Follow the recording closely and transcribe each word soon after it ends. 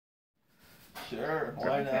Sure,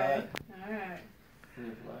 why Okay. not? All right.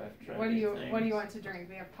 Life, try What do new you things. want to drink?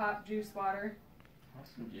 We have pop, juice, water, Have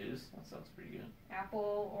some juice. That sounds pretty good.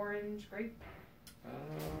 apple, orange, grape. Some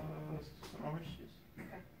orange juice.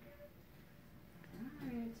 Okay. All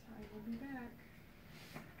right. I will be back.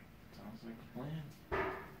 Sounds like a plan.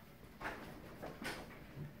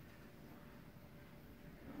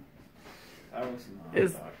 I was not a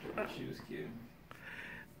doctor, but she was cute.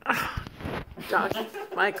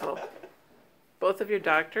 Michael, both of your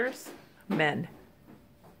doctors, men.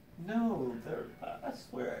 No, I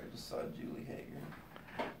swear I just saw Julie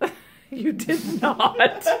Hager. You did not.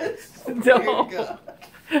 No.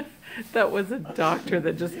 That was a doctor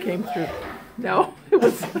that just came through. No, it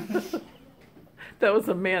was. That was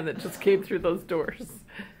a man that just came through those doors.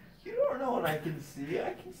 You don't know what I can see.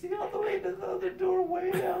 I can see all the way to the other door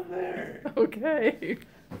way down there. Okay.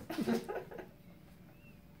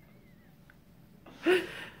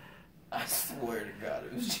 I swear to God,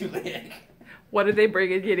 it was Julie Hager. What are they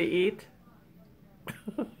bringing you to eat?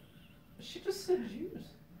 She just said juice.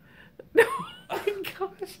 No, oh my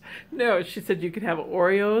gosh. No, she said you could have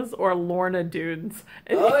Oreos or Lorna Dunes.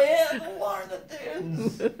 Oh yeah, the Lorna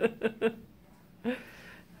Dunes.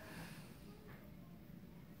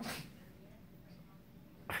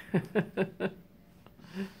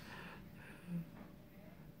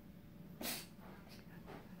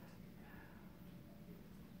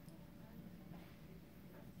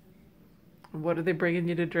 What are they bringing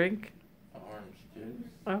you to drink? Orange juice.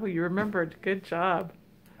 Oh, you remembered. Good job.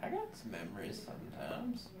 I got some memories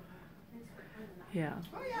sometimes. Yeah.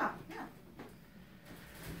 Oh yeah.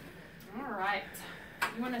 All right.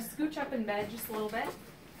 You want to scooch up in bed just a little bit?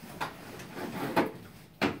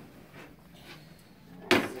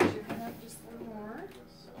 Scooch your head up just a little more.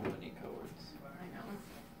 So many codes. I know.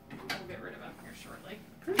 We'll get rid of them here shortly.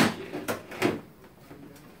 Appreciate it.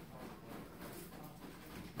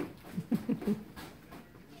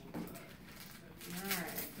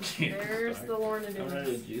 Alright. There's the Lorna I haven't had a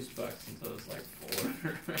Dunes. juice box since I was like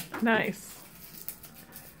 4. Nice.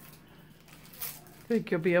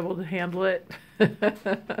 Think you'll be able to handle it? Rest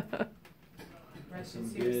Some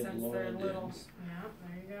is here good since Lorna they're little. Dunes. Yeah,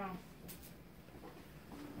 there you go.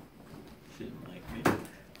 She didn't like me.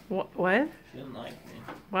 What? She didn't like me.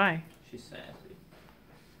 Why? She's sassy.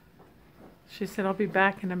 She said, I'll be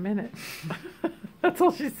back in a minute. That's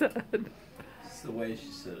all she said. It's the way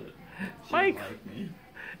she said it. She Mike. didn't like me.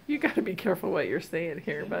 You got to be careful what you're saying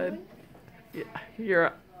here, bud.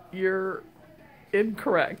 Yeah, you're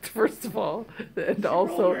incorrect, first of all, and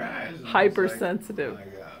also hypersensitive. Oh my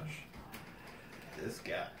gosh. This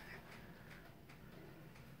guy.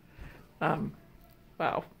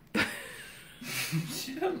 Wow.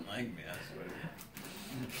 She doesn't like me, I swear.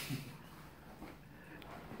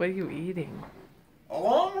 What are you eating?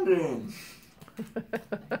 Almond.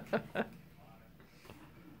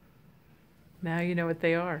 Now you know what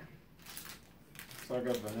they are. It's like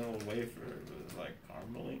a vanilla wafer with like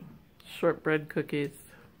caramely. Shortbread cookies.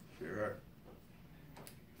 Sure.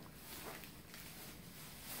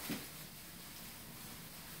 I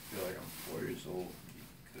feel like I'm 4 years old. Eat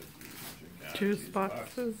cookies, drink out of Juice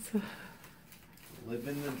boxes.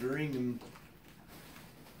 Living the dream.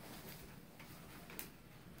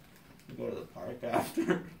 Go to the park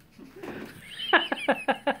after.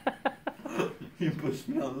 You pushed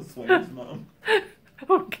me on the swings, Mom.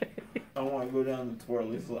 Okay. I want to go down the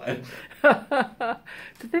twirly slide.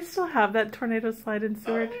 Do they still have that tornado slide in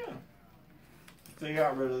Seward? Oh, yeah. If they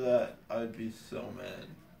got rid of that, I'd be so mad.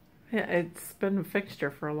 Yeah, it's been a fixture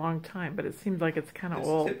for a long time, but it seems like it's kind of It's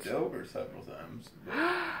old. tipped over several times. But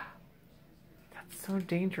That's so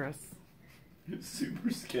dangerous. it's super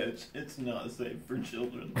sketch. It's not safe for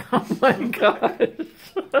children. Oh my gosh.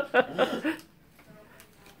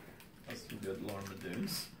 That's some good Lorna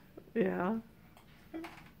Dunes. Yeah.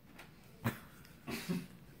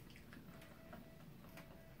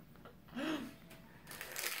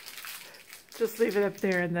 Just leave it up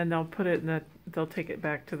there and then they'll put it in they'll take it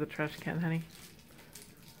back to the trash can, honey.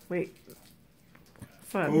 Wait.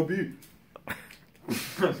 Son, Kobe.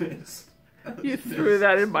 you threw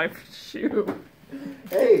that in my shoe.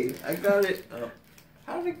 Hey, I got it. Oh.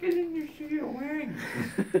 How did it get in your shoe you're wearing?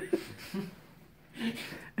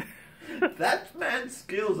 That's mad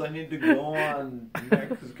skills. I need to go on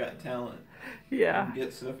America's Got Talent. Yeah. And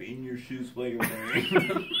get stuff in your shoes while you're wearing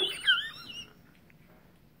them.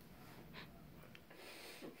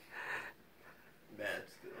 Mad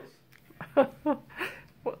skills.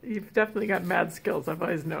 Well, you've definitely got mad skills. I've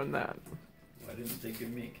always known that. Why didn't they give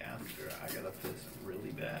me a catheter? I gotta piss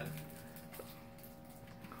really bad.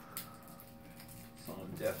 So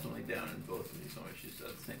I'm definitely down in both of these, what she said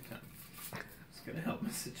at the same time.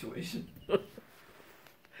 of situation. Oh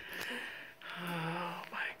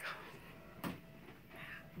my god.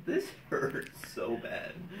 This hurts so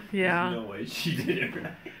bad. Yeah. There's no way she did it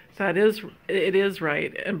right. It is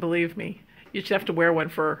right, and believe me, you should have to wear one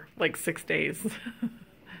for like 6 days.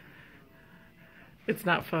 It's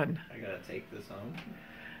not fun. I gotta take this home.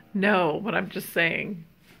 No, but I'm just saying,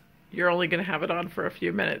 you're only going to have it on for a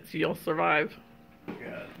few minutes. You'll survive.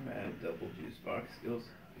 God, man, double juice box skills.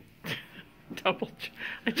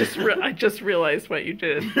 I just realized what you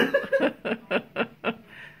did.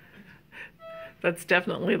 That's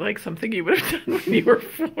definitely like something you would have done when you were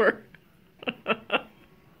 4.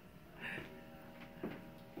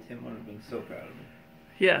 Tim would have been so proud of me.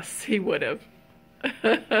 Yes, he would have.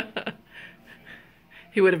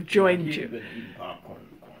 He would have joined He'd you. been eating popcorn in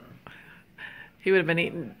the corner. He would have been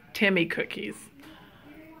eating Timmy cookies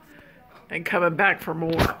and coming back for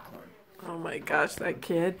more. Popcorn. Oh my gosh, that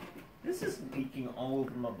kid. This is leaking all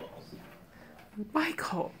over my balls.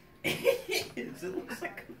 Michael. It looks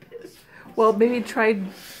like a piss. Well, maybe try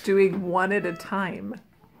doing one at a time.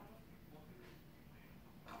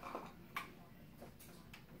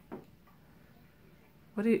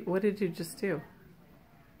 What did you just do?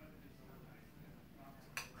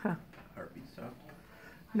 Huh. Heartbeat stopped.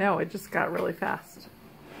 No, it just got really fast.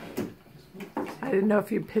 I didn't know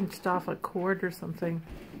if you pinched off a cord or something.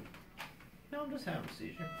 No, I'm just having a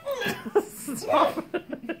seizure. Stop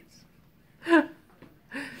it.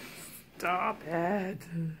 Stop it.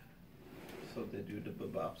 So they do the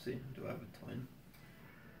biopsy. Do I have a twin?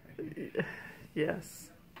 Yes.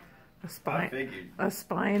 A I spine. figured. A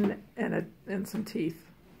spine and some teeth.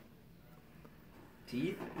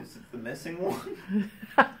 Teeth? Is it the missing one?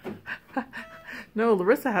 No,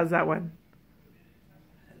 Larissa has that one.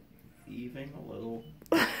 Thieving a little.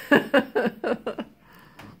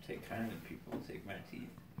 Take kind of people take my teeth.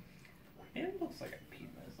 And it looks like I peed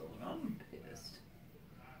myself. I'm pissed.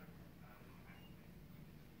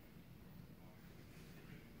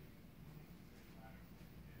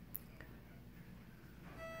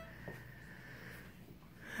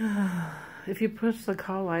 If you push the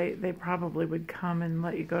call light, they probably would come and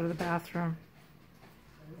let you go to the bathroom.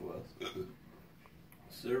 Who else?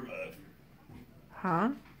 Survive. Huh?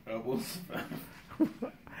 I will survive.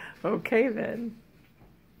 Okay then.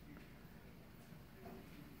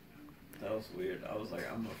 That was weird. I was like,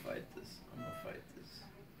 I'm gonna fight this. I'm gonna fight this.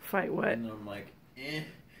 Fight what? And I'm like,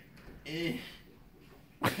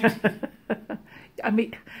 I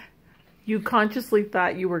mean, you consciously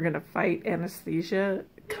thought you were going to fight anesthesia?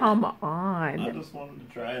 Come I on. just wanted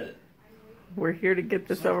to try it. We're here to get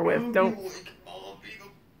this over with. Don't.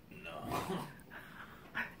 No.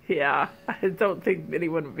 Yeah, I don't think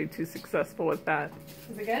anyone would be too successful with that.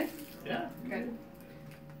 Is it good? Yeah. Good.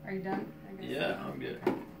 Are you done? Yeah, I'm good.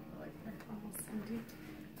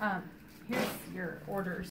 Here's your orders.